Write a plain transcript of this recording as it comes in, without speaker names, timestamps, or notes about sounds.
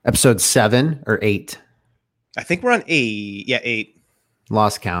Episode 7 or 8. I think we're on 8. Yeah, 8.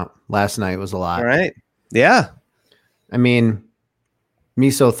 Lost count. Last night was a lot. All right. Yeah. I mean, Me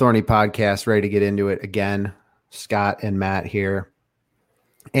So Thorny podcast, ready to get into it again. Scott and Matt here.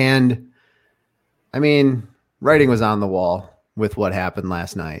 And I mean, writing was on the wall with what happened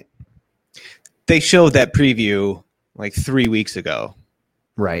last night. They showed that preview like 3 weeks ago.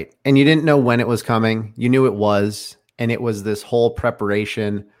 Right. And you didn't know when it was coming. You knew it was. And it was this whole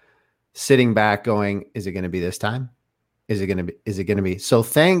preparation, sitting back going, is it going to be this time? Is it going to be? So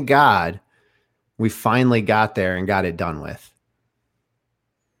thank God we finally got there and got it done with.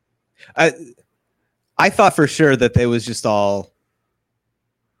 I thought for sure that they was just all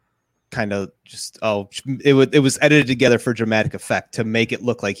kind of just, it was edited together for dramatic effect to make it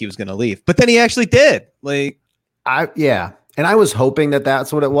look like he was going to leave. But then he actually did. And I was hoping that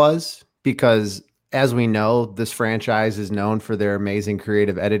that's what it was, because as we know, this franchise is known for their amazing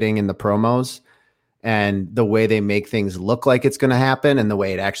creative editing in the promos and the way they make things look like it's going to happen and the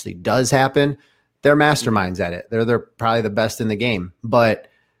way it actually does happen. They're masterminds at it. They're probably the best in the game. But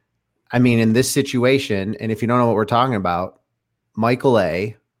I mean, in this situation, and if you don't know what we're talking about, Michael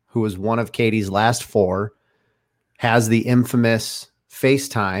A., who was one of Katie's last 4, has the infamous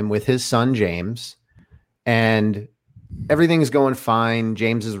FaceTime with his son, James, and everything's going fine.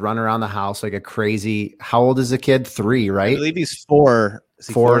 James is running around the house like a crazy. How old is the kid? 3, right? I believe he's 4. Is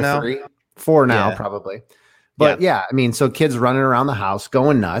he 4 now? 3? 4 now, probably. But yeah, I mean, so kids running around the house,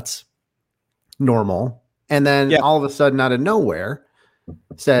 going nuts, normal. And then all of a sudden, out of nowhere,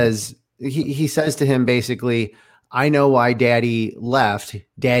 he says to him basically, I know why Daddy left.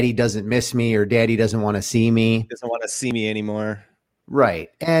 Daddy doesn't miss me, or Daddy doesn't want to see me. Doesn't want to see me anymore. Right.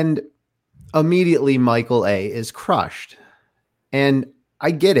 And immediately Michael A. is crushed. And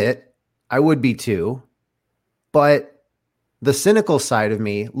I get it. I would be too. But the cynical side of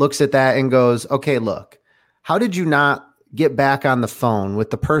me looks at that and goes, okay, look, how did you not get back on the phone with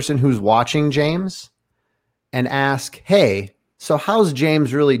the person who's watching James and ask, hey, so how's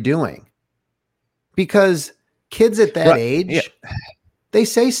James really doing? Because kids at that age, they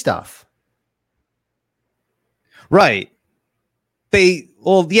say stuff. Right. They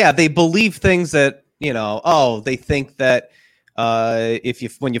believe things that, they think that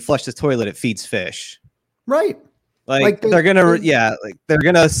when you flush the toilet, it feeds fish. Right. They're going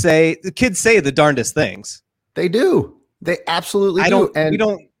to say, the kids say the darndest things. They do. They absolutely do.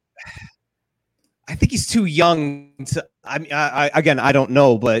 I think he's too young to, I don't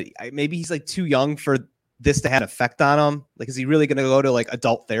know, but maybe he's like too young for this to have an effect on him. Like, is he really going to go to like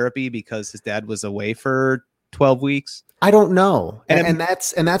adult therapy because his dad was away for 12 weeks? I don't know. And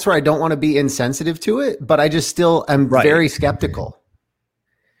that's where I don't want to be insensitive to it, but I just still am very skeptical.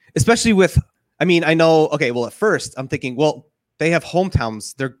 Especially with, I know, at first I'm thinking, well, they have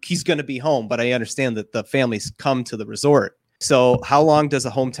hometowns. He's going to be home, but I understand that the families come to the resort. So how long does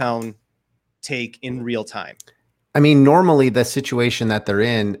a hometown take in real time? Normally the situation that they're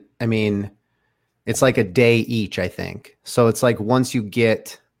in, it's like a day each, I think. So it's like once you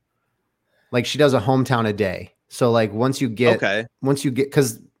get, like she does a hometown a day. So like once you get,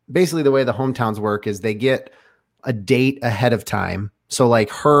 because basically the way the hometowns work is they get a date ahead of time. So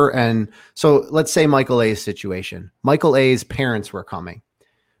like so let's say Michael A's situation. Michael A's parents were coming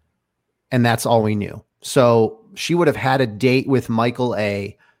and that's all we knew. So she would have had a date with Michael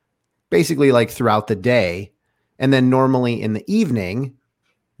A basically like throughout the day. And then normally in the evening,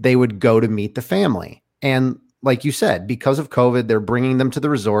 they would go to meet the family. And like you said, because of COVID, they're bringing them to the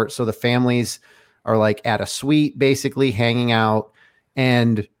resort. So the families are like at a suite, basically hanging out,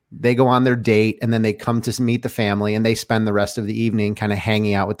 and they go on their date and then they come to meet the family and they spend the rest of the evening kind of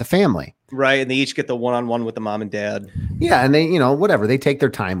hanging out with the family. Right. And they each get the one-on-one with the mom and dad. Yeah. And they, whatever, they take their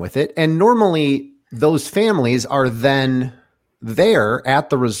time with it. And normally those families are then there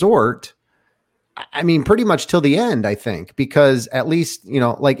at the resort. Pretty much till the end, I think, because at least,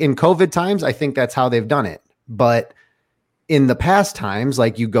 like in COVID times, I think that's how they've done it. But in the past times,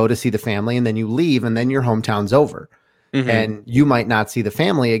 like you go to see the family and then you leave and then your hometown's over. Mm-hmm. And you might not see the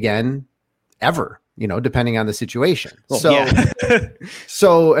family again ever, depending on the situation. Well,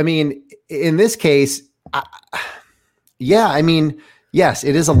 so, in this case, yes,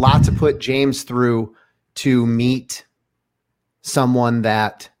 it is a lot to put James through to meet someone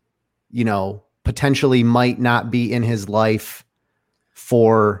that, potentially might not be in his life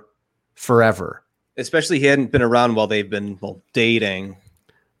for forever. Especially he hadn't been around while they've been dating.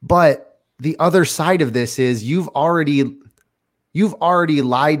 But the other side of this is you've already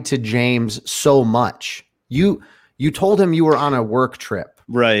lied to James so much. You told him you were on a work trip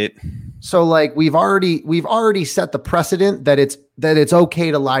Right. So like we've already set the precedent that it's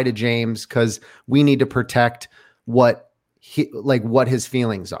okay to lie to James because we need to protect what what his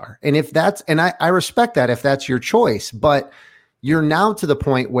feelings are. And if that's, and I respect that if that's your choice, but you're now to the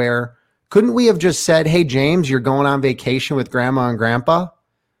point where couldn't we have just said, hey, James, you're going on vacation with grandma and grandpa?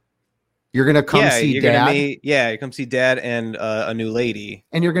 You're going to come see dad. You come see dad and a new lady.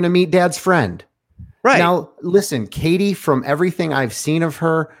 And you're going to meet dad's friend. Right. Now, listen, Katie, from everything I've seen of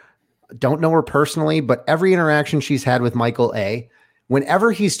her, don't know her personally, but every interaction she's had with Michael A.,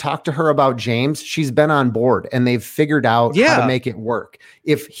 whenever he's talked to her about James, she's been on board and they've figured out how to make it work.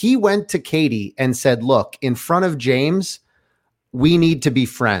 If he went to Katie and said, look, in front of James, we need to be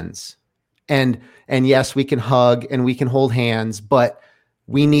friends. And yes, we can hug and we can hold hands, but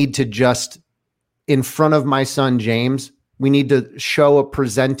we need to just, in front of my son, James, we need to show a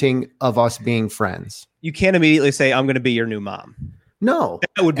presenting of us being friends. You can't immediately say, I'm going to be your new mom. No.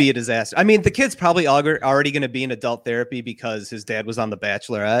 That would be a disaster. I mean, the kid's probably already going to be in adult therapy because his dad was on The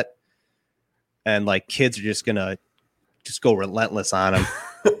Bachelorette. And like kids are just going to just go relentless on him.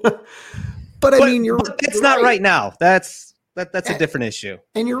 But I mean, it's not right now. That's a different issue.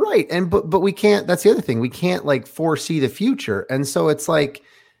 And you're right. And but we can't, that's the other thing. We can't like foresee the future. And so it's like,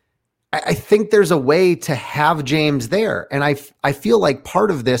 I think there's a way to have James there. And I feel like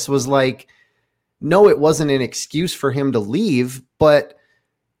part of this was like, no, it wasn't an excuse for him to leave, but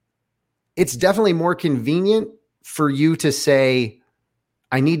it's definitely more convenient for you to say,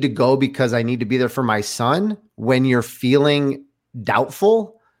 I need to go because I need to be there for my son when you're feeling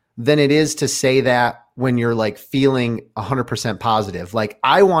doubtful than it is to say that when you're like feeling 100% positive. Like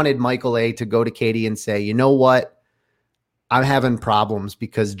I wanted Michael A. to go to Katie and say, you know what? I'm having problems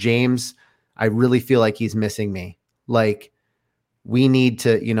because James, I really feel like he's missing me. Like we need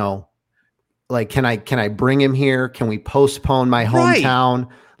to, you know, like, can I bring him here? Can we postpone my hometown?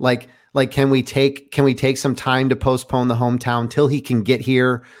 Right. Like, can we take some time to postpone the hometown till he can get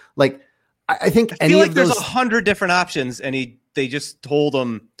here? Like, I think I feel like there's 100 different options and they just told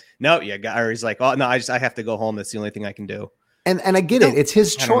him, no, or he's like, oh no, I have to go home. That's the only thing I can do. And I get it. It's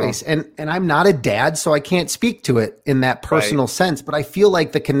his choice. And I'm not a dad, so I can't speak to it in that personal sense. But I feel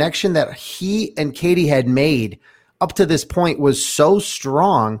like the connection that he and Katie had made up to this point was so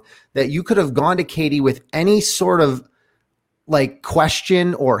strong that you could have gone to Katie with any sort of like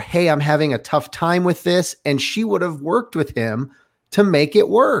question or, hey, I'm having a tough time with this. And she would have worked with him to make it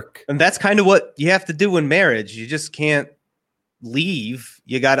work. And that's kind of what you have to do in marriage. You just can't leave.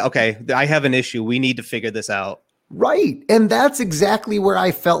 You got, okay, I have an issue. We need to figure this out. Right. And that's exactly where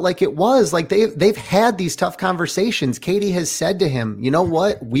I felt like it was. Like they've had these tough conversations. Katie has said to him, you know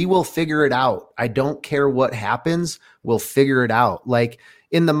what? We will figure it out. I don't care what happens. We'll figure it out. Like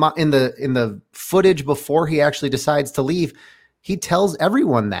in the footage before he actually decides to leave, he tells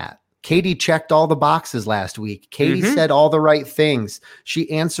everyone that. Katie checked all the boxes last week. Katie said all the right things.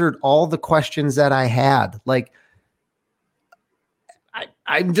 She answered all the questions that I had. Like,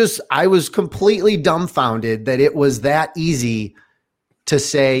 I was completely dumbfounded that it was that easy to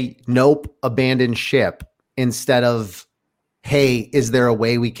say, nope, abandon ship instead of, hey, is there a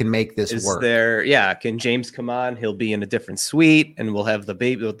way we can make this work? Can James come on? He'll be in a different suite and we'll have the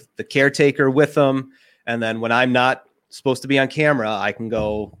baby, the caretaker with him. And then when I'm not supposed to be on camera, I can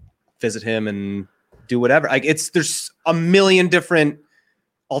go visit him and do whatever. There's a million different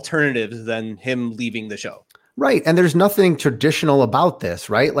alternatives than him leaving the show. Right. And there's nothing traditional about this,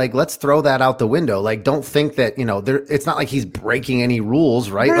 right? Like, let's throw that out the window. Like, don't think that, it's not like he's breaking any rules,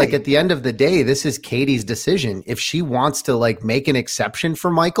 right? Like at the end of the day, this is Katie's decision. If she wants to like make an exception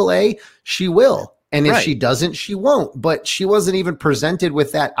for Michael A., she will. And if she doesn't, she won't. But she wasn't even presented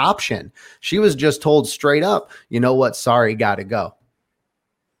with that option. She was just told straight up, you know what? Sorry, gotta go.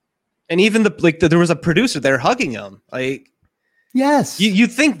 And even there was a producer there hugging him. Like, yes, you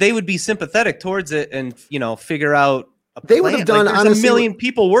think they would be sympathetic towards it and figure out a plan. They would have done. There's honestly, a million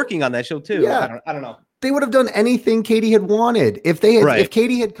people working on that show too. Yeah, I don't know. They would have done anything Katie had wanted if they had. If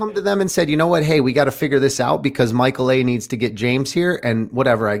Katie had come to them and said, you know what, hey, we got to figure this out because Michael A. needs to get James here, and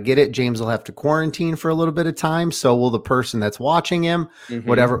whatever, I get it. James will have to quarantine for a little bit of time. So will the person that's watching him.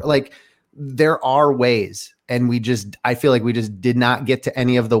 Whatever. Like there are ways, and I feel like we just did not get to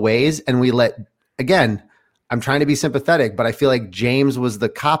any of the ways, and we let again. I'm trying to be sympathetic, but I feel like James was the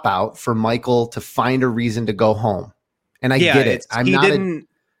cop out for Michael to find a reason to go home. And I get it. I'm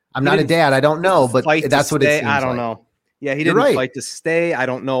not a dad. I don't know, but that's what it seems I don't know. Yeah, he didn't fight to stay. I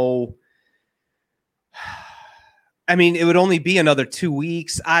don't know. I mean, it would only be another 2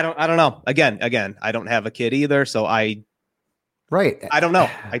 weeks. I don't know. Again, I don't have a kid either, so I Right. I don't know.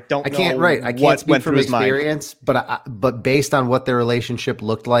 I don't. I can't. know Right. I can't what speak went from through his mind. experience, but based on what their relationship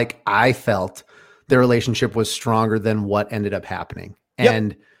looked like, I felt their relationship was stronger than what ended up happening.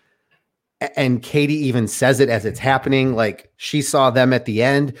 Yep. And Katie even says it as it's happening. Like she saw them at the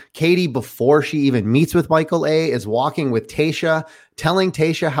end. Katie, before she even meets with Michael A, is walking with Tasha, telling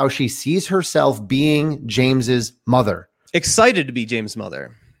Tasha how she sees herself being James's mother. Excited to be James'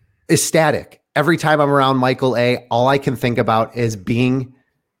 mother. Ecstatic. Every time I'm around Michael A, all I can think about is being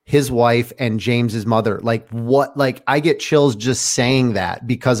his wife and James's mother. Like what? Like I get chills just saying that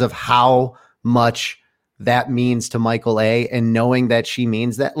because of how much that means to Michael A, and knowing that she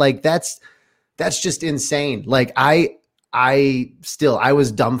means that. Like that's just insane. Like I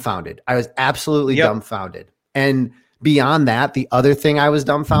was dumbfounded. I was absolutely dumbfounded. And beyond that, the other thing I was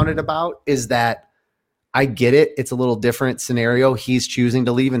dumbfounded about is that I get it. It's a little different scenario. He's choosing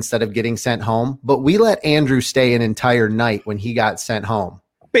to leave instead of getting sent home, but we let Andrew stay an entire night when he got sent home.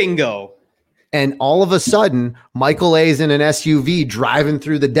 Bingo. And all of a sudden, Michael A's in an SUV driving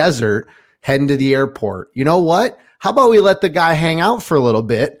through the desert, heading to the airport. You know what? How about we let the guy hang out for a little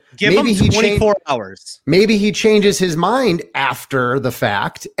bit? Give him 24 hours. Maybe he changes his mind after the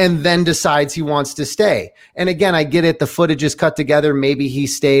fact and then decides he wants to stay. And again, I get it. The footage is cut together. Maybe he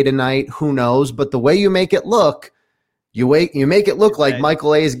stayed a night. Who knows? But the way you make it look, you make it look like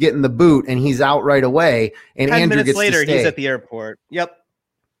Michael A is getting the boot and he's out right away. And 10 Andrew minutes gets later, to stay. he's at the airport. Yep.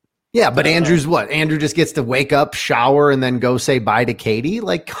 Yeah, but Andrew's what? Andrew just gets to wake up, shower, and then go say bye to Katie?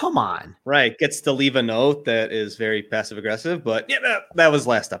 Like, come on. Right. Gets to leave a note that is very passive aggressive, but yeah, that was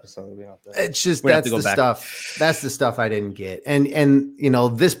last episode. It's just that's the stuff. That's the stuff I didn't get. And you know,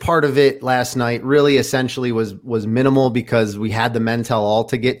 this part of it last night really essentially was minimal because we had the men tell all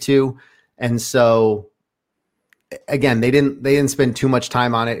to get to. And so again, they didn't spend too much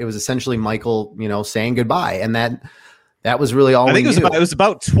time on it. It was essentially Michael, you know, saying goodbye. And that was really all. I think it was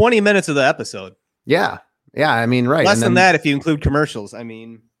about 20 minutes of the episode. Yeah. I mean, right. Less than that if you include commercials. I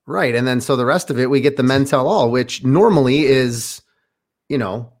mean, right. And then so the rest of it, we get the men tell all, which normally is, you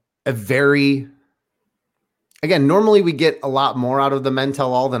know, normally we get a lot more out of the men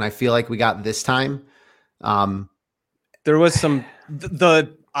tell all than I feel like we got this time. There was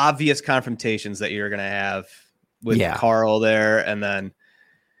the obvious confrontations that you're going to have with Carl there, and then.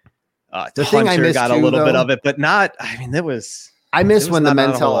 The thing I missed got a little bit of it, but not. I mean, I miss when the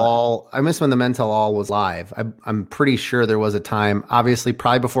men tell all. I miss when the men tell all was live. I'm pretty sure there was a time, obviously,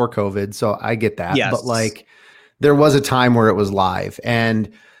 probably before COVID. So I get that. Yes. But like, there was a time where it was live, and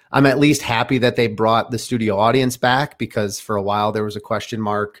I'm at least happy that they brought the studio audience back because for a while there was a question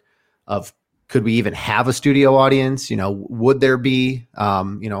mark of could we even have a studio audience? You know, would there be?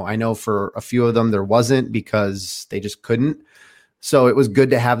 You know, I know for a few of them there wasn't because they just couldn't. So it was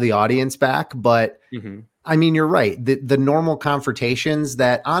good to have the audience back, but I mean, you're right. The normal confrontations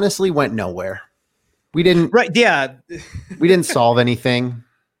that honestly went nowhere. We didn't we didn't solve anything.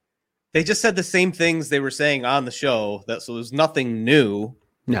 They just said the same things they were saying on the show. So there's nothing new.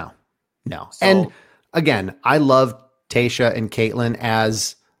 No. So, and again, I love Tasha and Caitlin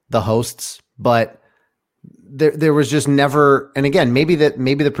as the hosts, but there was just never, and again, maybe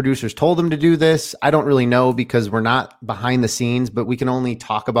the producers told them to do this. I don't really know because we're not behind the scenes, but we can only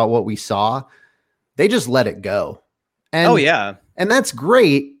talk about what we saw. They just let it go. And, and that's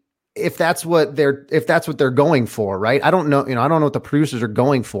great if that's what they're going for, right? I don't know what the producers are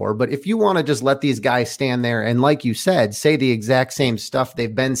going for, but if you want to just let these guys stand there and, like you said, say the exact same stuff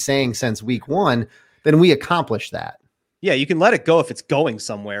they've been saying since week one, then we accomplish that. Yeah, you can let it go if it's going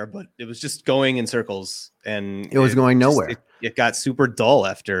somewhere, but it was just going in circles and it was going nowhere. It got super dull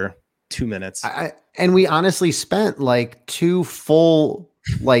after 2 minutes. And we honestly spent like 2 full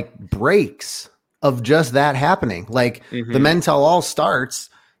like breaks of just that happening. Like the men tell all starts,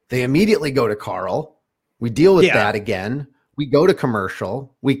 they immediately go to Carl. We deal with that again. We go to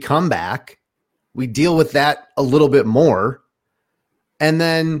commercial. We come back. We deal with that a little bit more. And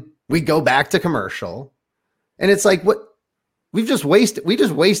then we go back to commercial. And it's like, what? We just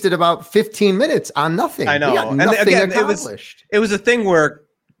wasted about 15 minutes on nothing. I know. We got nothing again, accomplished. It was a thing where,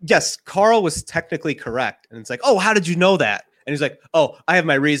 yes, Carl was technically correct. And it's like, oh, how did you know that? And he's like, oh, I have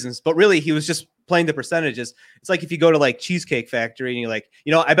my reasons. But really, he was just playing the percentages. It's like if you go to like Cheesecake Factory and you're like,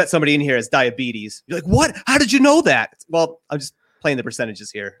 you know, I bet somebody in here has diabetes. You're like, what? How did you know that? Well, I'm just playing the percentages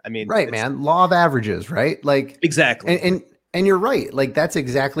here. I mean, right, man. Law of averages, right? Like exactly. And you're right. Like, that's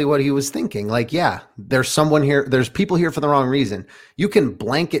exactly what he was thinking. Like, yeah, there's someone here. There's people here for the wrong reason. You can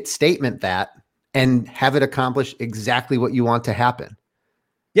blanket statement that and have it accomplish exactly what you want to happen.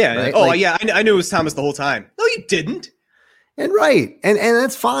 Yeah. Right? Oh, yeah. I knew it was Thomas the whole time. No, you didn't. And right. And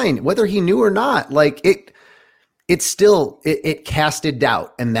that's fine. Whether he knew or not, like it's still, it casted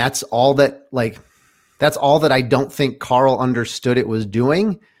doubt. And that's all that I don't think Carl understood it was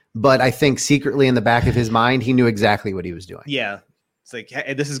doing. But I think secretly in the back of his mind, he knew exactly what he was doing. Yeah. It's like,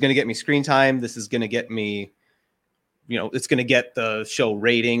 hey, this is going to get me screen time. This is going to get me, it's going to get the show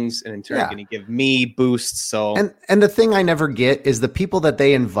ratings, and in turn going to give me boosts. So, and the thing I never get is the people that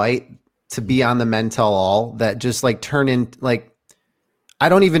they invite to be on the Men Tell All that just like turn in, like, I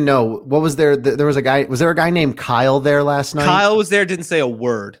don't even know what was there. There was there a guy named Kyle there last night? Kyle was there. Didn't say a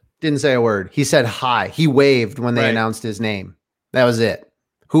word. He said hi. He waved when they announced his name. That was it.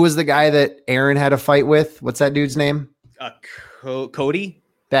 Who was the guy that Aaron had a fight with? What's that dude's name? Cody.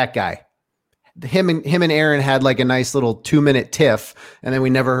 That guy. Him and Aaron had like a nice little 2-minute tiff, and then we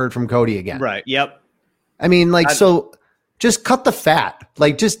never heard from Cody again. Right. Yep. I mean, like, so just cut the fat.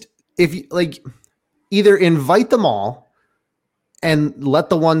 Like, just if you like, either invite them all and let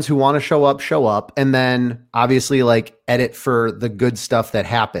the ones who want to show up, and then obviously like edit for the good stuff that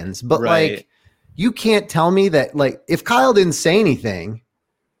happens. But like, you can't tell me that, like, if Kyle didn't say anything,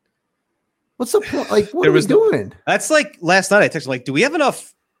 what's the point? Like, what are we doing? That's like last night I texted like, do we have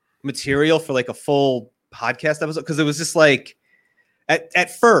enough material for like a full podcast episode? Because it was just like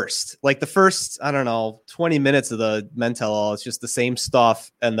at first, like the first, I don't know, 20 minutes of the Men Tell All, it's just the same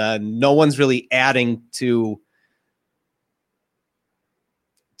stuff, and then no one's really adding to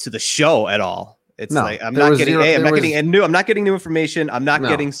the show at all. It's like I'm not getting new information. I'm not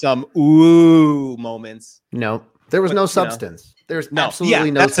getting some ooh moments. No, there was no substance. There's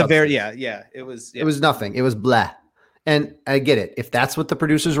absolutely no substance. It was nothing. It was blah. And I get it. If that's what the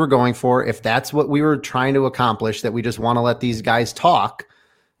producers were going for, if that's what we were trying to accomplish, that we just want to let these guys talk,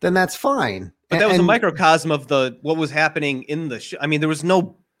 then that's fine. But that was a microcosm of what was happening in the show. I mean, there was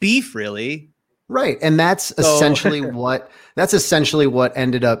no beef really. Right. And that's essentially what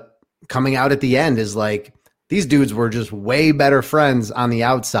ended up coming out at the end, is like, these dudes were just way better friends on the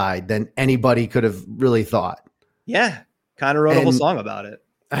outside than anybody could have really thought. Yeah. Kind of wrote a whole song about it.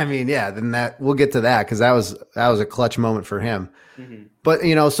 I mean, yeah, then we'll get to that, because that was a clutch moment for him. Mm-hmm. But,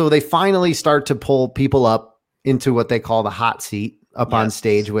 so they finally start to pull people up into what they call the hot seat up on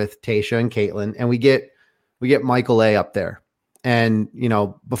stage with Tasha and Caitlin. And we get Michael A up there. And,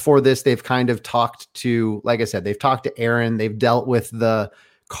 before this, they've kind of talked to, like I said, they've talked to Aaron. They've dealt with the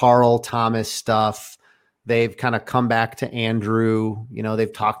Carl Thomas stuff. They've kind of come back to Andrew.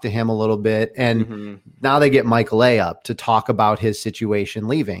 They've talked to him a little bit. And now they get Michael A up to talk about his situation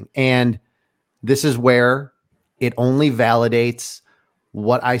leaving. And this is where it only validates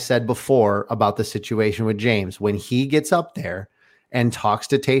what I said before about the situation with James. When he gets up there and talks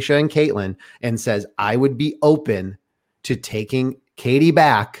to Tasha and Caitlin and says, I would be open to taking Katie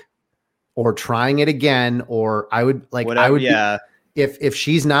back or trying it again, or I would like, whatever, I would, if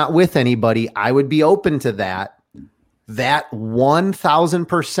she's not with anybody, I would be open to that. That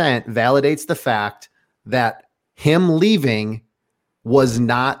 1000% validates the fact that him leaving was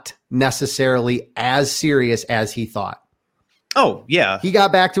not necessarily as serious as he thought. Oh, yeah. He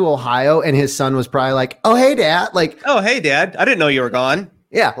got back to Ohio and his son was probably like, oh, hey, Dad. Like, oh, hey, Dad. I didn't know you were gone.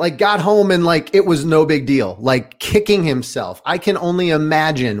 Yeah, like got home and like it was no big deal, like kicking himself. I can only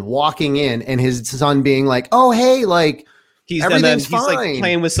imagine walking in and his son being like, "Oh, hey, like everything's fine." He's like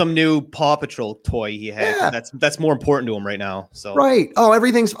playing with some new Paw Patrol toy he had. Yeah. That's more important to him right now. So right.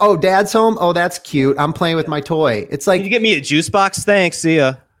 Oh, Dad's home. Oh, that's cute. I'm playing with my toy. It's like, can you get me a juice box? Thanks. See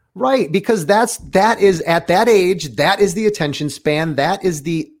ya. Right, because that is at that age. That is the attention span. That is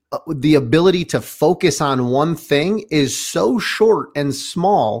the ability to focus on one thing is so short and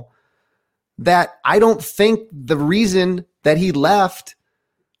small that I don't think the reason that he left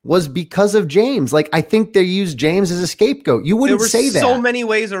was because of James. Like, I think they used James as a scapegoat. You wouldn't say that. There were so many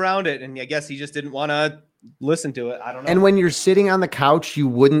ways around it, and I guess he just didn't want to listen to it. I don't know. And when you're sitting on the couch, you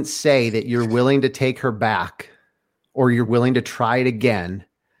wouldn't say that you're willing to take her back or you're willing to try it again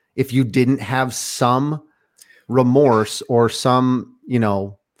if you didn't have some remorse or some,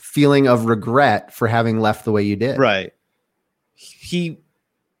 feeling of regret for having left the way you did. Right. He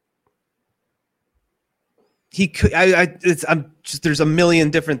could, there's a million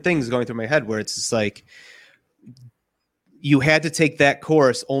different things going through my head where it's just like, you had to take that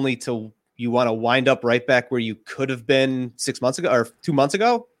course only to, you want to wind up right back where you could have been 6 months ago or 2 months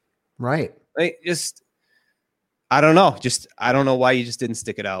ago. Right. I don't know. I don't know why you just didn't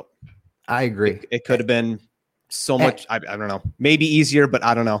stick it out. I agree. It could have been so much. I don't know. Maybe easier, but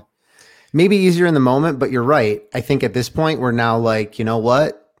I don't know. Maybe easier in the moment, but you're right. I think at this point we're now like, you know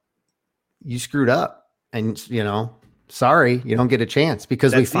what? You screwed up and sorry, you don't get a chance,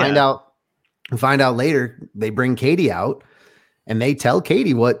 because we find out later they bring Katie out and they tell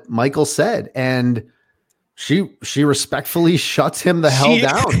Katie what Michael said. And she respectfully shuts him the hell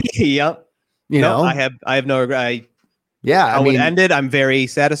down. Yep. You know, I have no regret. Yeah, how it ended, I'm very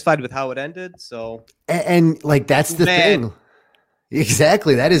satisfied with how it ended. So, and like that's the thing.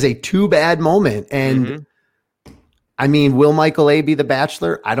 Exactly. That is a too bad moment. And I mean, will Michael A be the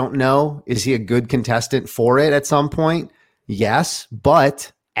Bachelor? I don't know. Is he a good contestant for it at some point? Yes,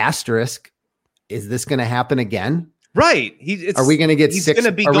 but asterisk, is this going to happen again? Right. Are we going to get he's six? He's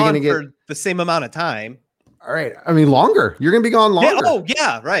going to be gone for the same amount of time. All right. I mean, longer. You're going to be gone longer. Yeah,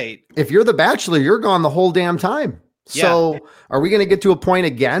 yeah, right. If you're the Bachelor, you're gone the whole damn time. So are we going to get to a point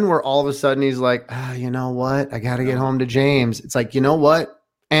again where all of a sudden he's like, you know what? I got to get home to James. It's like, you know what?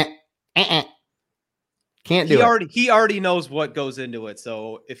 Can't do it. He already knows what goes into it.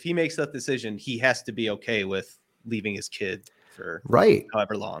 So if he makes that decision, he has to be okay with leaving his kid for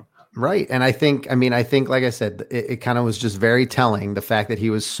however long. Right. And I think, like I said, it kind of was just very telling, the fact that he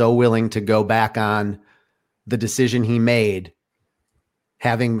was so willing to go back on the decision he made,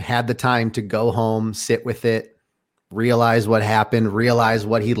 having had the time to go home, sit with it, realize what happened, realize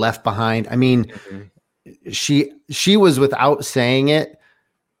what he left behind. I mean, she was, without saying it,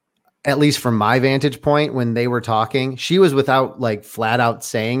 at least from my vantage point, when they were talking, she was, without like flat out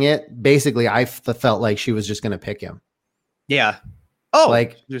saying it. Basically, I felt like she was just going to pick him. Yeah. Oh,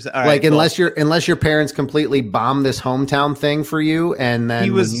 unless your parents completely bomb this hometown thing for you, and then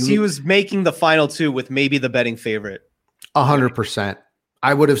he was making the final two with maybe the betting favorite. 100%.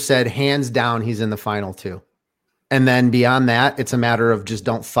 I would have said hands down he's in the final two. And then beyond that, it's a matter of just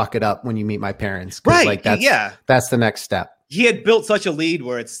don't fuck it up when you meet my parents. Right. Like that's the next step. He had built such a lead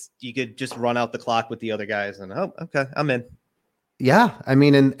where you could just run out the clock with the other guys and, oh, okay, I'm in. Yeah. I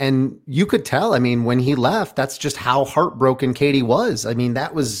mean, and you could tell, I mean, when he left, that's just how heartbroken Katie was. I mean,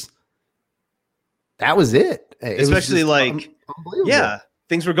 that was it. Especially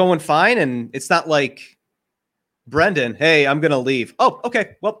things were going fine. And it's not like Brendan, hey, I'm going to leave. Oh,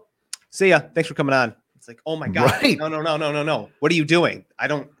 okay. Well, see ya. Thanks for coming on. It's like, oh my God. Right. No. What are you doing?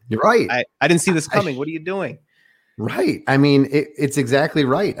 You're right. I didn't see this coming. What are you doing? Right. I mean, it's exactly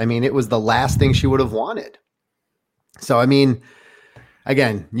right. I mean, it was the last thing she would have wanted. So, I mean,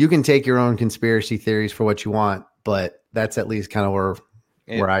 again, you can take your own conspiracy theories for what you want, but that's at least kind of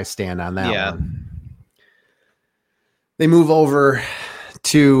where I stand on that one. They move over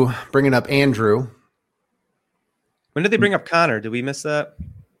to bringing up Andrew. When did they bring up Connor? Did we miss that?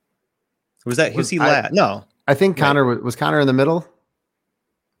 Was he last? No. I think Connor was Connor in the middle.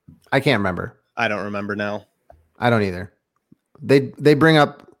 I can't remember. I don't remember now. I don't either. They bring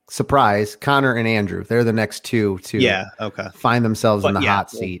up, surprise, Connor and Andrew. They're the next two to find themselves in the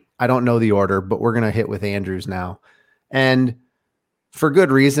hot seat. I don't know the order, but we're going to hit with Andrews now. And for good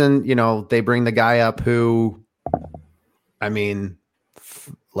reason, they bring the guy up who, I mean,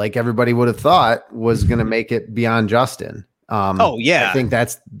 like everybody would have thought was going to make it beyond Justin. I think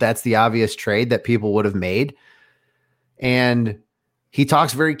that's the obvious trade that people would have made. And he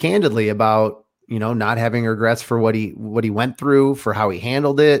talks very candidly about, not having regrets for what he went through, for how he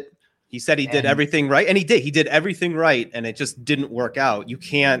handled it. He said he did everything right, and he did everything right, and it just didn't work out. You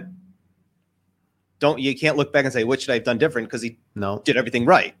can't look back and say, what should I have done different? Because he did everything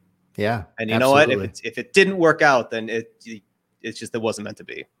right. Yeah. And you know what? If it didn't work out, then it's just, it wasn't meant to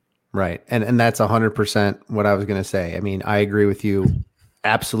be. Right. And that's 100% what I was going to say. I mean, I agree with you.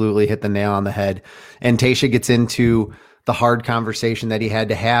 Absolutely hit the nail on the head. And Tayshia gets into the hard conversation that he had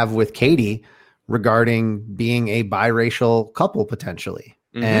to have with Katie regarding being a biracial couple potentially.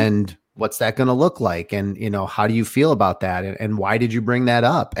 And what's that going to look like? And, how do you feel about that? And why did you bring that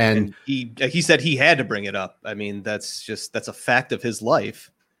up? And he said he had to bring it up. I mean, that's a fact of his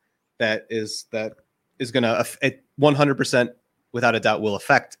life that is going to 100% without a doubt will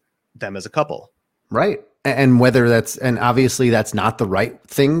affect them as a couple. Right. And and obviously that's not the right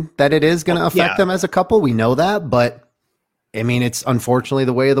thing that it is going to affect them as a couple. We know that, but I mean, it's unfortunately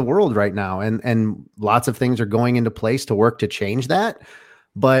the way of the world right now. And lots of things are going into place to work to change that.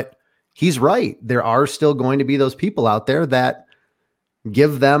 But he's right. There are still going to be those people out there that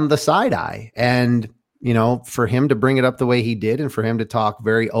give them the side eye. And, for him to bring it up the way he did, and for him to talk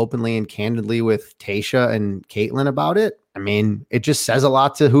very openly and candidly with Tayshia and Caitlin about it, I mean, it just says a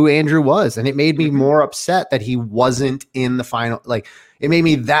lot to who Andrew was. And it made me more upset that he wasn't in the final. Like, it made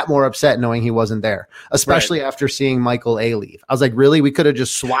me that more upset knowing he wasn't there, especially after seeing Michael A leave. I was like, really? We could have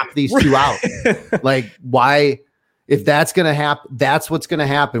just swapped these two out. Like, why? If that's going to happen, that's what's going to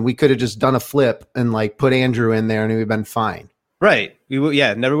happen. We could have just done a flip and like put Andrew in there and it would have been fine. Right.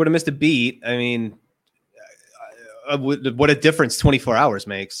 Never would have missed a beat. I mean, what a difference 24 hours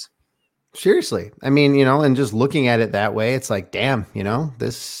makes. Seriously. I mean, and just looking at it that way, it's like, damn,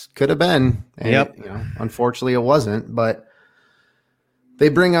 this could have been. And Yep. unfortunately it wasn't, but they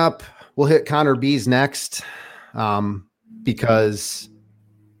bring up, we'll hit Connor B's next. Because,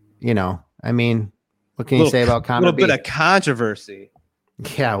 I mean, what can you say about Connor B? A little bit of controversy.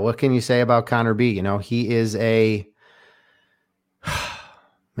 Yeah. What can you say about Connor B? He is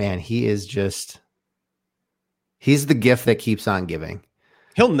man, he's the gift that keeps on giving.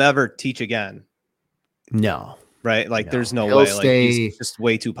 He'll never teach again. No. Right? Like, No. there's no He'll way. stay, Like, he's just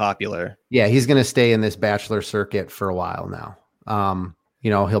way too popular. Yeah, he's going to stay in this bachelor circuit for a while now.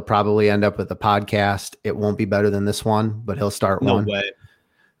 He'll probably end up with a podcast. It won't be better than this one, but he'll start one. No way.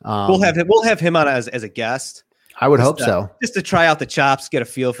 We'll have him on as a guest. I would hope so. Just to try out the chops, get a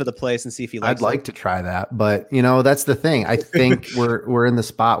feel for the place, and see if he likes I'd like to try that, but that's the thing. I think we're in the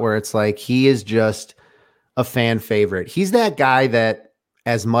spot where it's like he is just a fan favorite. He's that guy that,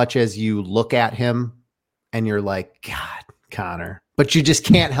 as much as you look at him and you're like, God, Connor, but you just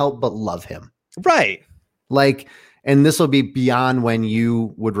can't help but love him. Right. Like, and this will be beyond when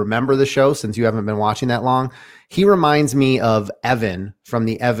you would remember the show, since you haven't been watching that long. He reminds me of Evan from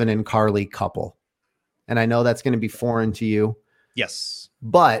the Evan and Carly couple. And I know that's going to be foreign to you. Yes.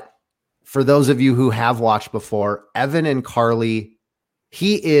 But for those of you who have watched before, Evan and Carly,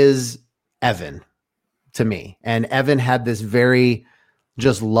 he is Evan to me. And Evan had this very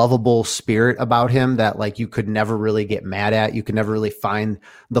just lovable spirit about him that, like, you could never really get mad at. You could never really find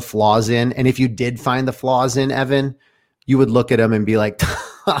the flaws in. And if you did find the flaws in Evan, you would look at him and be like,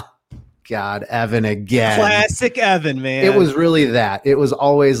 God, Evan again. Classic Evan, man. It was really that. It was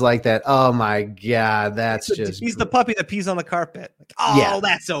always like that. Oh my God, he's the puppy that pees on the carpet. Like, oh, yeah.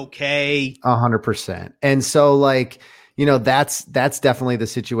 That's okay. 100%. And so, like, that's definitely the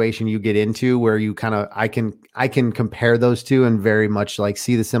situation you get into where you kind of, I can compare those two and very much like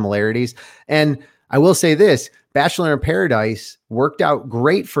see the similarities. And I will say this, Bachelor in Paradise worked out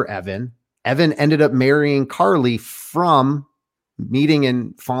great for Evan. Evan ended up marrying Carly from meeting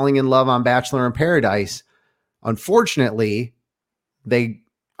and falling in love on Bachelor in Paradise. Unfortunately, they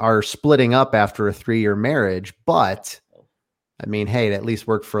are splitting up after a 3-year marriage, but I mean, hey, it at least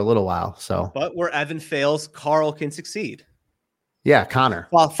worked for a little while. So, but where Evan fails, Carl can succeed. Yeah, Connor.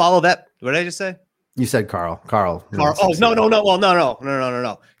 Well, follow that. What did I just say? You said Carl. Oh, no. Well,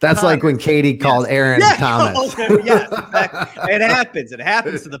 no. That's Connor. Like when Katie called Aaron Thomas. It happens. It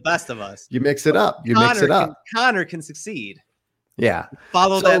happens to the best of us. You mix it up. Connor can succeed. Yeah.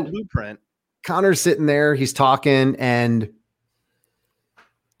 Follow that blueprint. Connor's sitting there. He's talking, and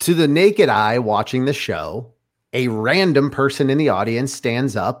to the naked eye watching the show, a random person in the audience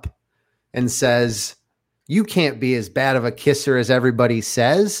stands up and says, "You can't be as bad of a kisser as everybody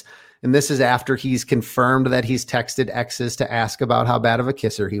says." And this is after he's confirmed that he's texted exes to ask about how bad of a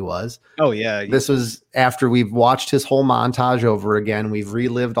kisser he was. Oh, yeah. This was after we've watched his whole montage over again. We've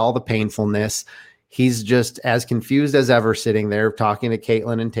relived all the painfulness. He's just as confused as ever sitting there talking to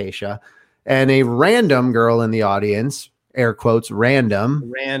Caitlin and Tayshia. And a random girl in the audience, air quotes,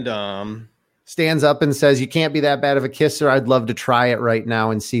 random, stands up and says, "You can't be that bad of a kisser. I'd love to try it right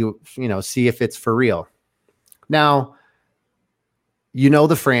now and see if it's for real." Now,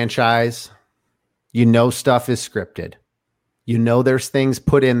 the franchise, stuff is scripted. There's things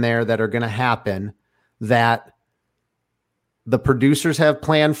put in there that are going to happen that the producers have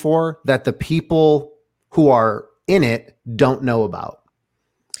planned for, that the people who are in it don't know about.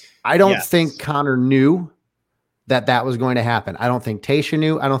 I don't think Connor knew that was going to happen. I don't think Tayshia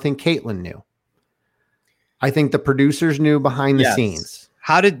knew. I don't think Caitlin knew. I think the producers knew behind the scenes.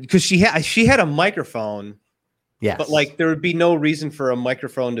 Because she had a microphone. Yes. But like, there would be no reason for a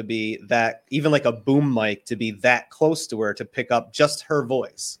microphone to be that, even like a boom mic, to be that close to her to pick up just her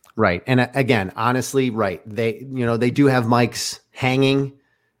voice. Right. And again, honestly, right. They do have mics hanging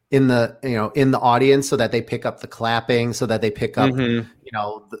in the audience so that they pick up the clapping, so that they pick up,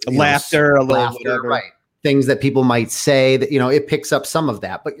 laughter, a little whatever. Right. Things that people might say that, it picks up some of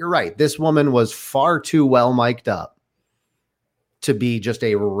that. But you're right. This woman was far too well mic'd up to be just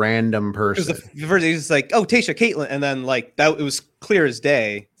a random person. The first thing is like, "Oh, Tayshia, Caitlin," and then like that, it was clear as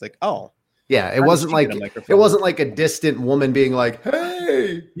day. It's like, oh, yeah, it wasn't like a distant woman being like,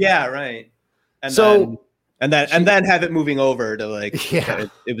 "Hey," yeah, right. And then have it moving over to like,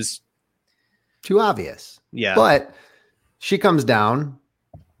 it was too obvious. Yeah, but she comes down,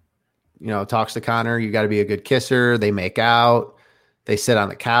 talks to Connor. You got to be a good kisser. They make out. They sit on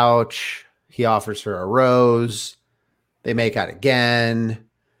the couch. He offers her a rose. They make out again.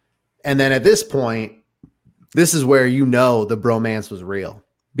 And then at this point, this is where the bromance was real,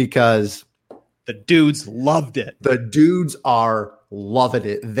 because the dudes loved it. The dudes are loving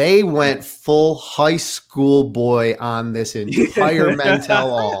it. They went full high school boy on this entire Men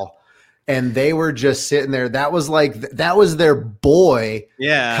Tell All. And they were just sitting there. That was their boy,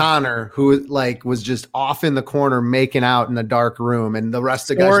 Connor, who like was just off in the corner making out in a dark room, and the rest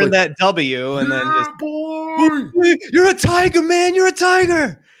of the guys were like, that W, and then just boy, you're a tiger, man, you're a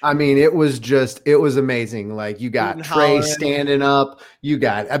tiger. I mean, it was amazing. Like you got Trey standing up.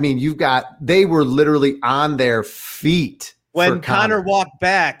 They were literally on their feet. When Connor walked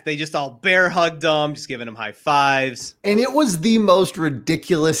back, they just all bear hugged him, just giving him high fives. And it was the most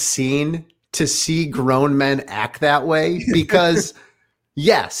ridiculous scene to see grown men act that way because,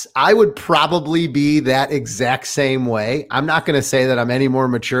 yes, I would probably be that exact same way. I'm not going to say that I'm any more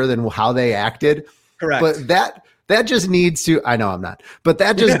mature than how they acted. Correct. But that just needs to – I know I'm not. But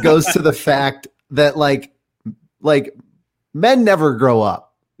that just goes to the fact that, like men never grow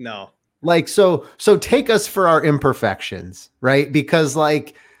up. No. Like, so take us for our imperfections, right? Because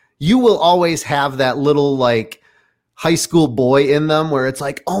like you will always have that little like high school boy in them where it's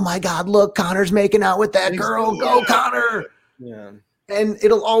like, oh my God, look, Connor's making out with that girl. Go Connor. Yeah. And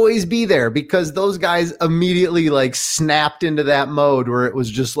it'll always be there because those guys immediately like snapped into that mode where it was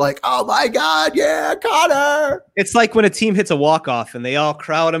just like, oh my God, yeah, Connor. It's like when a team hits a walk-off and they all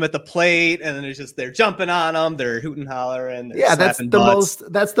crowd them at the plate and then they're jumping on them, they're hooting and hollering. Yeah, that's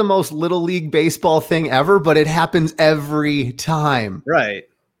the most little league baseball thing ever, but it happens every time. Right.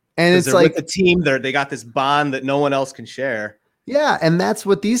 And it's like with the team they got this bond that no one else can share. Yeah, and that's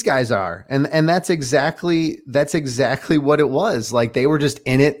what these guys are. And that's exactly what it was. Like they were just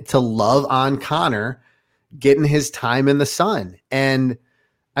in it to love on Connor, getting his time in the sun. And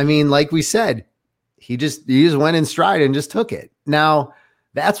I mean, like we said, he just went in stride and just took it. Now,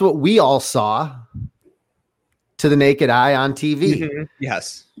 that's what we all saw to the naked eye on TV. Mm-hmm.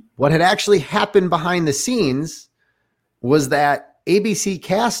 Yes. What had actually happened behind the scenes was that ABC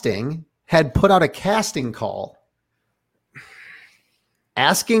Casting had put out a casting call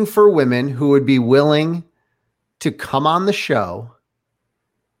asking for women who would be willing to come on the show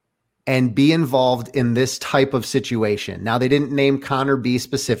and be involved in this type of situation. Now, they didn't name Connor B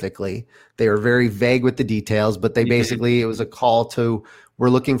specifically. They were very vague with the details, but they basically, it was a call to, we're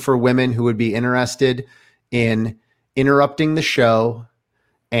looking for women who would be interested in interrupting the show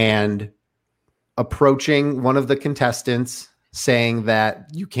and approaching one of the contestants saying that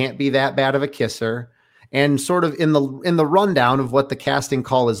you can't be that bad of a kisser. And sort of in the rundown of what the casting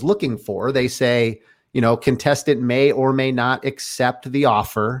call is looking for, they say, contestant may or may not accept the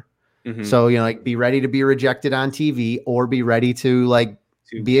offer. Mm-hmm. So, like be ready to be rejected on TV or be ready to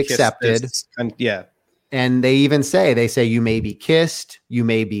be accepted. Yeah. And they even say, you may be kissed, you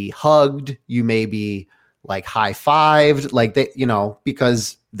may be hugged, you may be like high-fived, like they,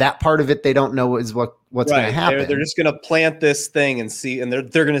 because that part of it they don't know is what's going to happen. They're just going to plant this thing and see, and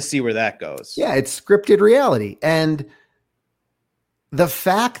they're going to see where that goes. Yeah, it's scripted reality. And the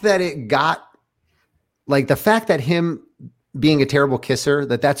fact that him being a terrible kisser,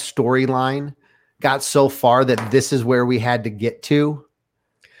 that storyline got so far that this is where we had to get to.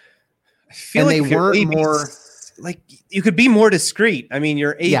 I feel and like they weren't more like you could be more discreet. I mean,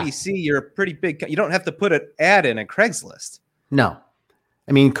 you're ABC, you're a pretty big, you don't have to put an ad in a Craigslist. No.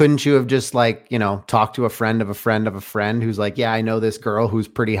 I mean, couldn't you have just talked to a friend of a friend of a friend who's like, yeah, I know this girl who's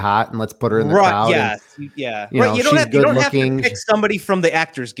pretty hot and let's put her in the crowd. Yeah. And, yeah. You don't have to pick somebody from the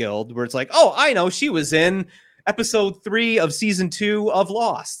Actors Guild where it's like, oh, I know she was in episode 3 of season 2 of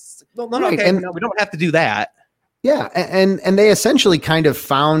Lost. No, right. Okay. No, we don't have to do that. Yeah. And they essentially kind of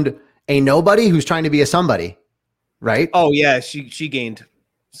found a nobody who's trying to be a somebody. Right. Oh yeah. She gained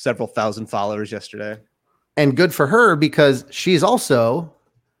several thousand followers yesterday. And good for her because she's also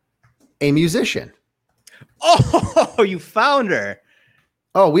a musician. Oh, you found her.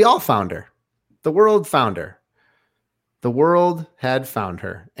 Oh, we all found her. The world found her. The world had found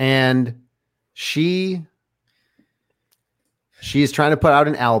her. And she's trying to put out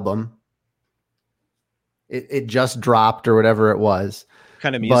an album. It just dropped or whatever it was. What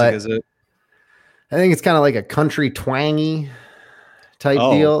kind of music is it? I think it's kind of like a country twangy type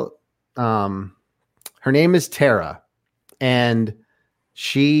deal. Her name is Tara, and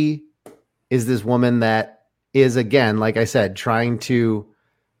she is this woman that is, again, like I said, trying to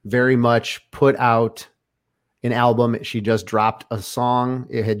very much put out an album. She just dropped a song.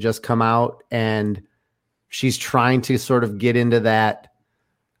 It had just come out, and she's trying to sort of get into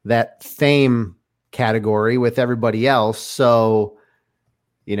that fame category with everybody else. So,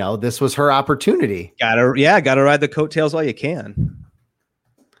 this was her opportunity. Gotta ride the coattails while you can.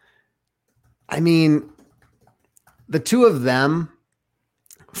 I mean, the two of them,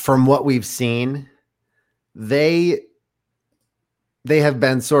 from what we've seen, they they have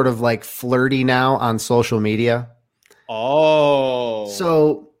been sort of like flirty now on social media. Oh,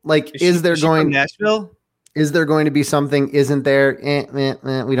 So like, is there she from going Nashville? is there going to be something? Isn't there?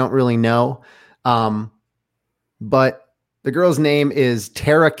 We don't really know. But the girl's name is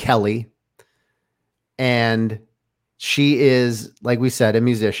Tara Kelly, and she is, like we said, a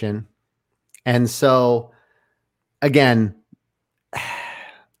musician. And so, again,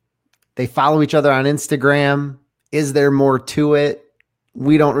 they follow each other on Instagram. Is there more to it?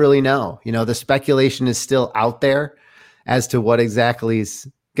 We don't really know. You know, the speculation is still out there as to what exactly is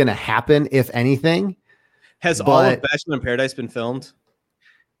going to happen, if anything. Has all of Bachelor in Paradise been filmed?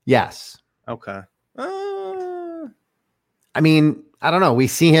 Yes. Okay. I mean, I don't know. We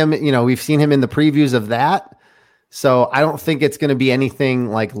see him, you know, we've seen him in the previews of that. So I don't think it's going to be anything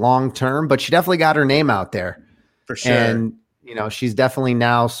like long term, but she definitely got her name out there. For sure. And, you know, she's definitely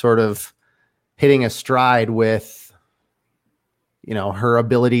now sort of hitting a stride with, you know, her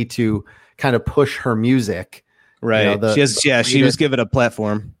ability to kind of push her music. Right. You know, she was given a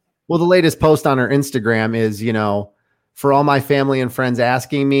platform. Well, the latest post on her Instagram is, you know, for all my family and friends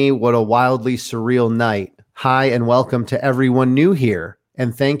asking me, what a wildly surreal night. Hi, and welcome to everyone new here.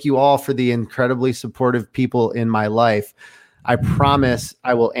 And thank you all for the incredibly supportive people in my life. I promise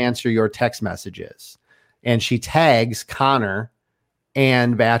I will answer your text messages. And she tags Connor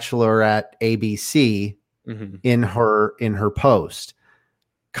and Bachelorette ABC in her post.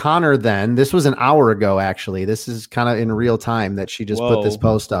 Connor then, this was an hour ago, actually. This is kind of in real time that she just put this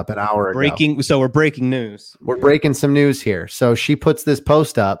post up an hour ago. So we're breaking news. We're breaking some news here. So she puts this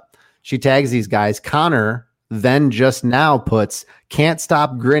post up. She tags these guys. Connor then just now puts, can't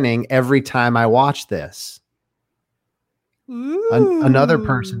stop grinning every time I watch this. Another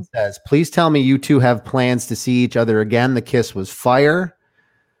person says, please tell me you two have plans to see each other again. The kiss was fire.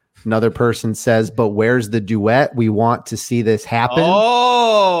 Another person says, but where's the duet? We want to see this happen.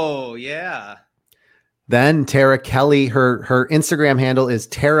 Oh, yeah. Then Tara Kelly, her Instagram handle is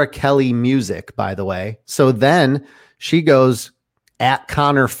Tara Kelly Music, by the way. So then she goes at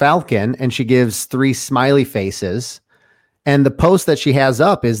Connor Falcon and she gives 3 smiley faces. And the post that she has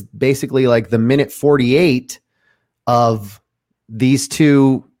up is basically like the minute 48 of these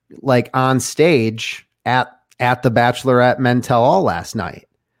two like on stage at the Bachelorette Men Tell All last night.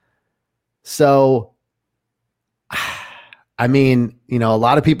 So, I mean, you know, a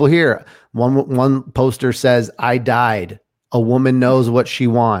lot of people here, one poster says, I died. A woman knows what she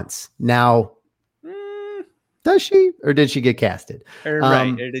wants. Now, does she, or did she get casted?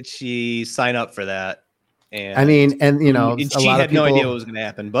 Right. Or did she sign up for that? And I mean, and you know, she had no idea what was going to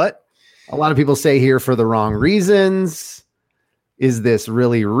happen, but a lot of people say here for the wrong reasons. Is this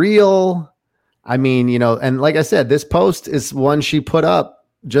really real? I mean, you know, and like I said, this post is one she put up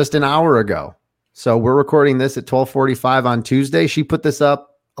just an hour ago. So we're recording this at 12:45 on Tuesday. She put this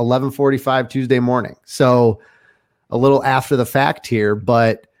up 11:45 Tuesday morning. So a little after the fact here,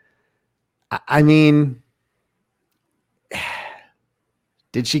 but I mean,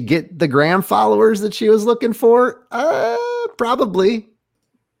 did she get the gram followers that she was looking for? Probably.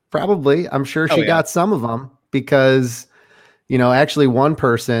 I'm sure she got some of them because, you know, actually one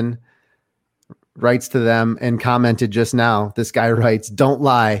person writes to them and commented just now. This guy writes, don't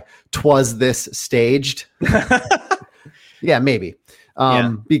lie. 'Twas this staged. Yeah, maybe.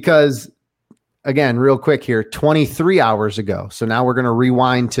 Because again, real quick here, 23 hours ago. So now we're going to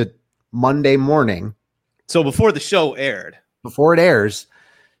rewind to Monday morning. So before the show aired, before it airs,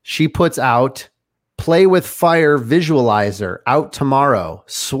 she puts out Play with Fire visualizer out tomorrow.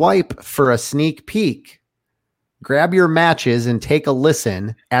 Swipe for a sneak peek. Grab your matches and take a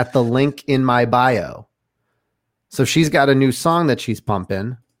listen at the link in my bio. So she's got a new song that she's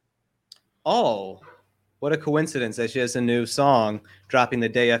pumping. Oh, what a coincidence that she has a new song dropping the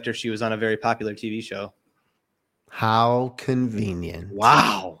day after she was on a very popular TV show. How convenient.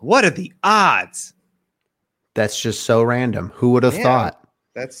 Wow. What are the odds? That's just so random. Who would have thought?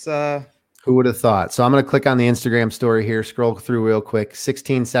 That's who would have thought? So I'm going to click on the Instagram story here, scroll through real quick.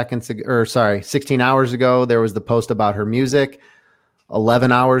 16 hours ago, there was the post about her music.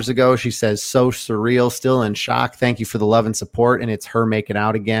 11 hours ago, she says, so surreal, still in shock. Thank you for the love and support. And it's her making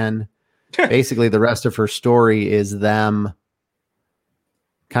out again. Basically, the rest of her story is them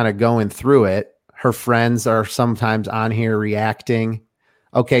kind of going through it. Her friends are sometimes on here reacting.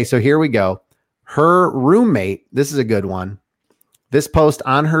 Okay, so here we go. Her roommate, this is a good one. This post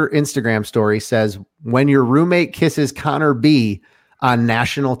on her Instagram story says, when your roommate kisses Connor B on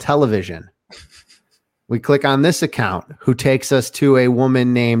national television. We click on this account, who takes us to a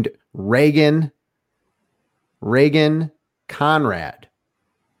woman named Reagan Conrad,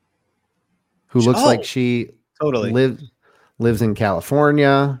 who looks like she lives lives in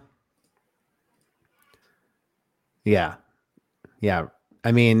California. Yeah. Yeah.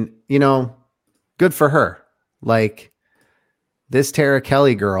 I mean, good for her. Like this Tara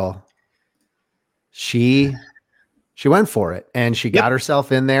Kelly girl, she went for it and she Yep. got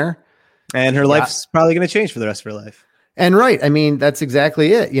herself in there. And her life's probably going to change for the rest of her life. And right. I mean, that's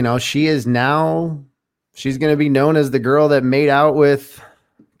exactly it. She is now, she's going to be known as the girl that made out with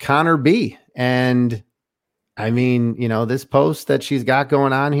Connor B. And I mean, this post that she's got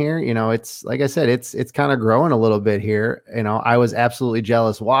going on here, it's like I said, it's kind of growing a little bit here. I was absolutely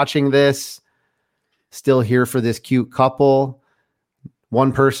jealous watching this, still here for this cute couple.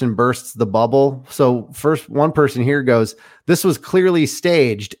 One person bursts the bubble. So first, one person here goes, "This was clearly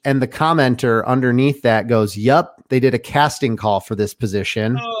staged." And the commenter underneath that goes, "Yup, they did a casting call for this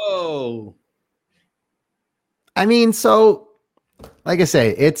position." Oh, I mean, so like I say,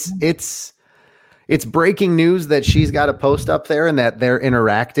 it's breaking news that she's got a post up there and that they're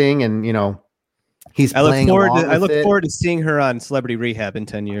interacting and, he's playing along with it. I look forward to seeing her on Celebrity Rehab in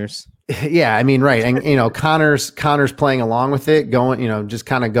 10 years. Yeah, I mean, right. And, Connor's playing along with it, going, just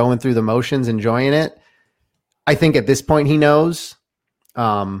kind of going through the motions, enjoying it. I think at this point he knows.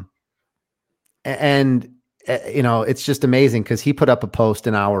 It's just amazing because he put up a post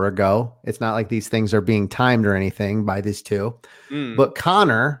an hour ago. It's not like these things are being timed or anything by these two. But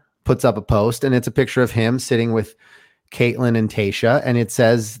Connor puts up a post and it's a picture of him sitting with Caitlyn and Tasha. And it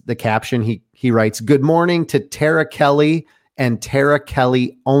says the caption, he writes, "Good morning to Tara Kelly and Tara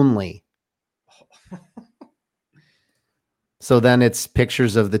Kelly only." So then it's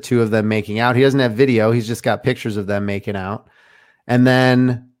pictures of the two of them making out. He doesn't have video. He's just got pictures of them making out. And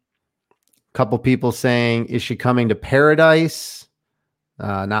then a couple people saying, "Is she coming to Paradise?"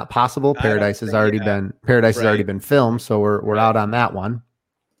 Not possible. Paradise has already been filmed. So we're out on that one.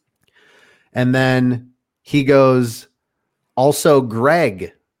 And then he goes, "Also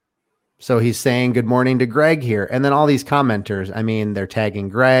Greg." So he's saying good morning to Greg here. And then all these commenters, I mean, they're tagging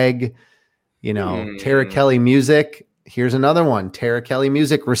Greg, Tara Kelly Music. Here's another one. Tara Kelly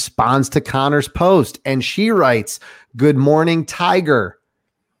Music responds to Connor's post and she writes, "Good morning, Tiger."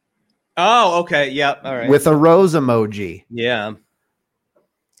 Oh, okay. Yep. All right. With a rose emoji. Yeah.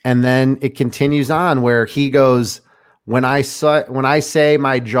 And then it continues on where he goes, when I say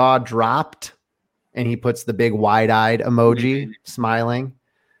my jaw dropped," and he puts the big wide-eyed emoji smiling.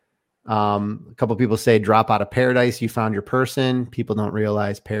 A couple people say, "Drop out of paradise. You found your person." People don't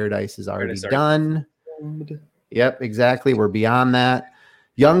realize paradise is already done. Yep, exactly. We're beyond that.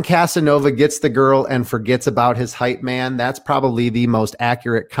 Young Casanova gets the girl and forgets about his hype man. That's probably the most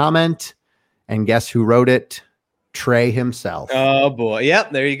accurate comment. And guess who wrote it? Trey himself. Oh, boy.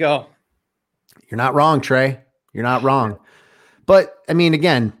 Yep, there you go. You're not wrong, Trey. You're not wrong. But, I mean,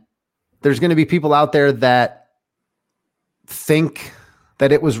 again, there's going to be people out there that think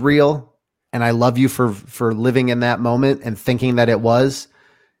that it was real. And I love you for living in that moment and thinking that it was.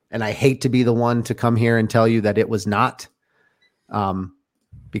 And I hate to be the one to come here and tell you that it was not.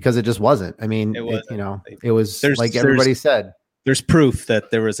 Because it just wasn't. I mean, it was like everybody said. There's proof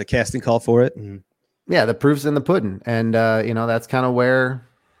that there was a casting call for it. Yeah, the proof's in the pudding. And, that's kind of where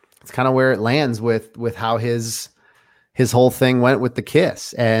it lands with how his whole thing went with the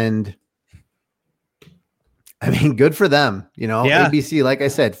kiss. And I mean, good for them, Yeah. ABC, like I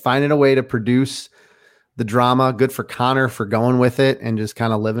said, finding a way to produce the drama. Good for Connor for going with it and just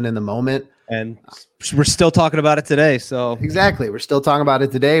kind of living in the moment. And we're still talking about it today. So exactly. We're still talking about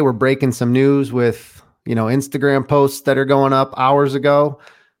it today. We're breaking some news with, Instagram posts that are going up hours ago.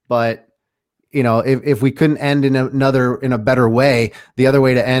 But, if we couldn't end in a better way, the other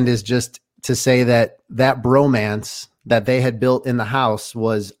way to end is just to say that bromance that they had built in the house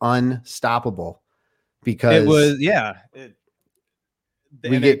was unstoppable because it was, yeah.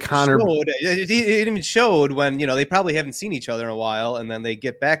 We get Connor. It even showed when, they probably haven't seen each other in a while and then they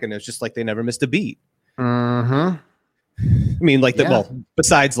get back and it's just like they never missed a beat. Mm-hmm. I mean, like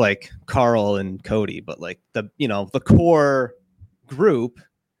besides like Carl and Cody, but like the core group,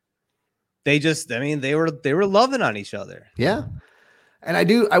 they were loving on each other. Yeah. And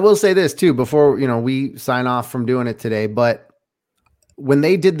I will say this too, before, we sign off from doing it today, but when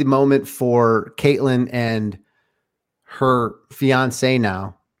they did the moment for Caitlyn and her fiance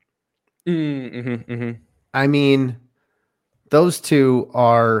now, I mean, those two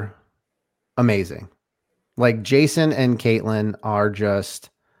are amazing. Like Jason and Caitlyn are just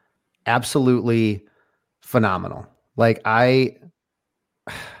absolutely phenomenal. Like I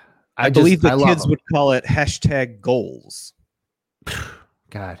believe the kids would call it #goals.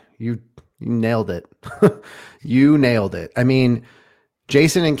 God, you nailed it. You nailed it. I mean,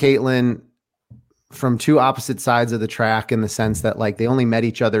 Jason and Caitlyn, from two opposite sides of the track in the sense that like they only met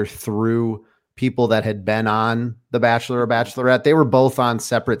each other through people that had been on The Bachelor or Bachelorette. They were both on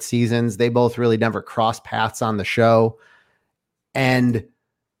separate seasons. They both really never crossed paths on the show. And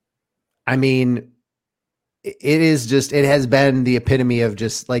I mean, it has been the epitome of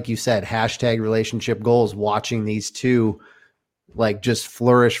just like you said, hashtag relationship goals, watching these two like just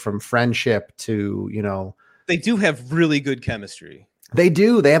flourish from friendship to, you know, they do have really good chemistry. They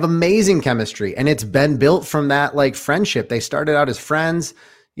do. They have amazing chemistry, and it's been built from that like friendship. They started out as friends.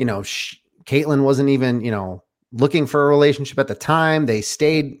 You know, Caitlyn wasn't even, you know, looking for a relationship at the time. They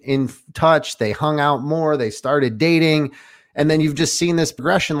stayed in touch. They hung out more. They started dating. And then you've just seen this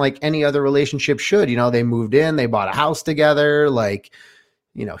progression like any other relationship should. You know, they moved in, they bought a house together. Like,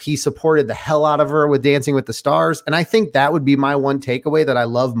 you know, he supported the hell out of her with Dancing with the Stars. And I think that would be my one takeaway that I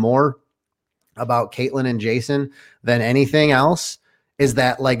love more about Caitlyn and Jason than anything else is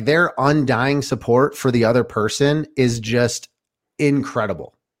that like their undying support for the other person is just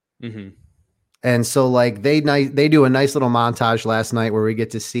incredible. Mm-hmm. And so like they do a nice little montage last night where we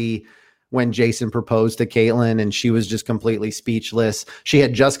get to see when Jason proposed to Caitlyn and she was just completely speechless. She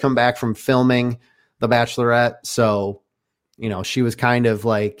had just come back from filming The Bachelorette. So, you know, she was kind of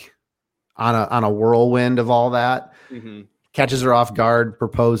like on a whirlwind of all that. Mm-hmm. Catches her off guard,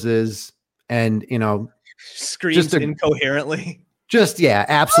 proposes, and, you know, screams incoherently. Just, yeah,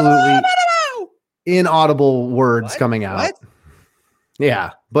 absolutely inaudible words coming out. What? Yeah.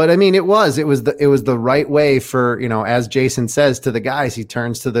 But I mean, it was the right way for, you know, as Jason says to the guys, he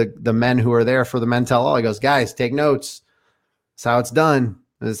turns to the men who are there for the Men Tell All. He goes, guys, take notes. That's how it's done.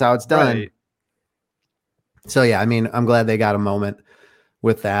 This is how it's done. Right. So yeah, I mean, I'm glad they got a moment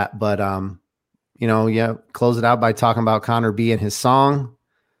with that, but, you know, yeah, close it out by talking about Connor B and his song.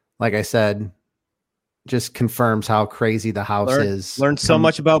 Like I said, just confirms how crazy the house is. Learned so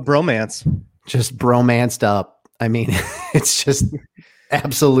much about bromance. Just bromanced up. I mean, it's just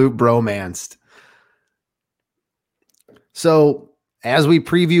absolute bromanced. So as we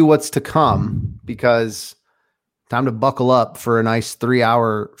preview what's to come, because time to buckle up for a nice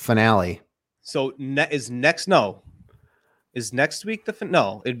 3-hour finale. So is next week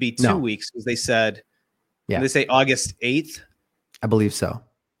no, it'd be 2 weeks because they said, they say August 8th. I believe so.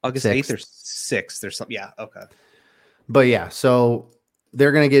 August 8th or 6th or something. Yeah. Okay. But yeah, so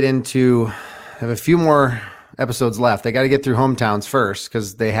they're going to get into, have a few more episodes left. They got to get through Hometowns first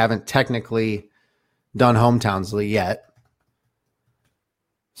because they haven't technically done Hometowns yet.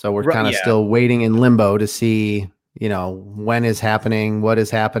 So we're kind of still waiting in limbo to see, you know, when is happening, what is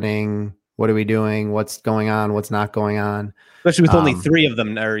happening, what are we doing, what's going on, what's not going on. Especially with only 3 of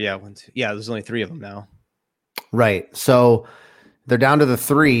them. Or there's only 3 of them now. Right. So they're down to the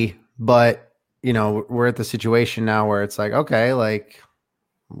 3, but, you know, we're at the situation now where it's like, okay, like,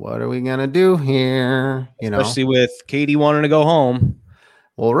 what are we going to do here? Especially with Katie wanting to go home.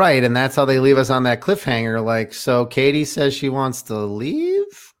 Well, right. And that's how they leave us on that cliffhanger. Like, so Katie says she wants to leave? ?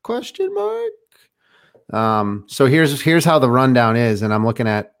 So here's how the rundown is. And I'm looking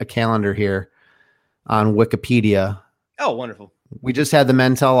at a calendar here on Wikipedia. Oh, wonderful. We just had the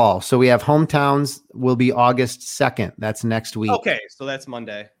Men Tell All. So we have Hometowns will be August 2nd. That's next week. Okay. So that's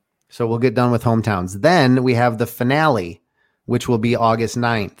Monday. So we'll get done with Hometowns. Then we have the finale, which will be August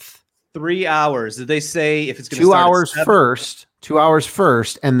 9th. 3 hours. Did they say if it's going to 2 hours first, 2 hours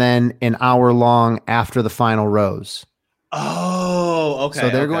first, and then an hour long after the final rose. Oh, okay. So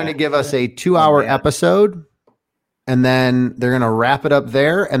they're going to give us a 2-hour episode, and then they're going to wrap it up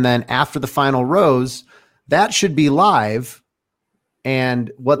there. And then after the final rose, that should be live. And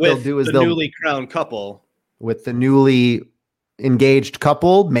what they'll do is they'll newly crowned couple with the newly engaged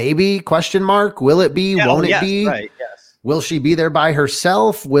couple, maybe ? Will it be? Won't it be? Right. Yes. Will she be there by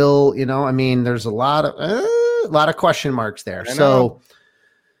herself? Will, you know, I mean, there's a lot of question marks there. So,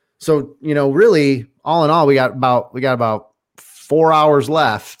 you know, really all in all, we got about 4 hours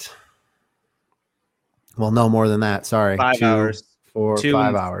left. Well, no more than that. Sorry. 5 hours. 5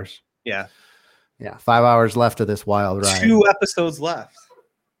 hours. Yeah. Yeah, 5 hours left of this wild ride. 2 episodes left.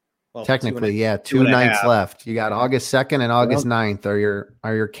 Well, technically, two nights left. You got August 2nd and August 9th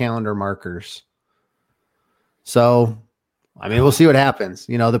are your calendar markers. So, I mean, we'll see what happens.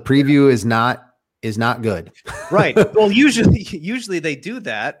 You know, the preview is not good. Right. Well, usually they do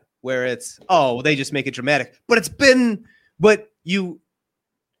that where it's they just make it dramatic. But it's been what you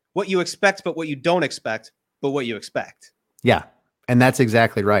expect, but what you don't expect, but what you expect. Yeah. And that's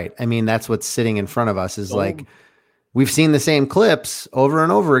exactly right. I mean, that's what's sitting in front of us is like, we've seen the same clips over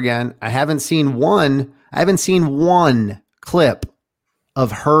and over again. I haven't seen one clip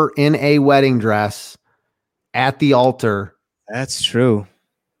of her in a wedding dress at the altar. That's true.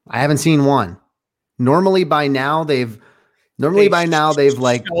 I haven't seen one. Normally by now they've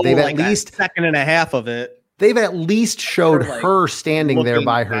like they've at least a second and a half of it. They've at least showed Like her standing there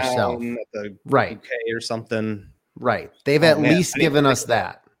by looking herself. down at the Right. bouquet or something. Right. They've at least I didn't given think us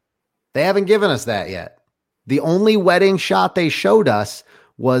that. They haven't given us that yet. The only wedding shot they showed us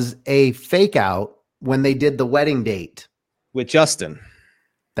was a fake out when they did the wedding date. With Justin.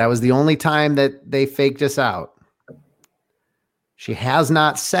 That was the only time that they faked us out. She has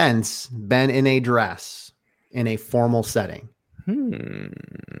not since been in a dress in a formal setting.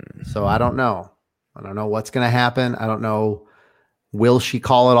 So I don't know. I don't know what's going to happen. I don't know. Will she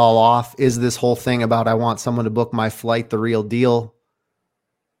call it all off? Is this whole thing about I want someone to book my flight the real deal?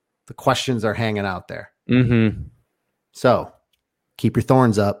 The questions are hanging out there. Mm-hmm. So keep your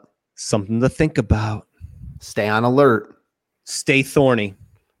thorns up. Something to think about. Stay on alert. Stay thorny.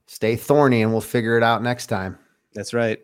 Stay thorny, and we'll figure it out next time. That's right.